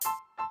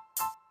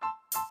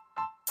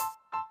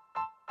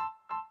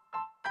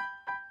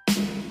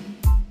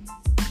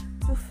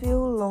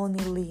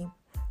lonely.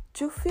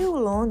 To feel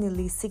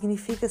lonely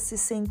significa se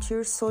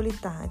sentir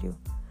solitário.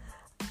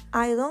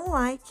 I don't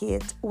like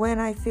it when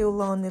I feel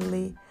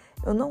lonely.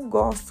 Eu não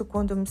gosto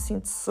quando eu me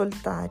sinto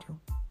solitária.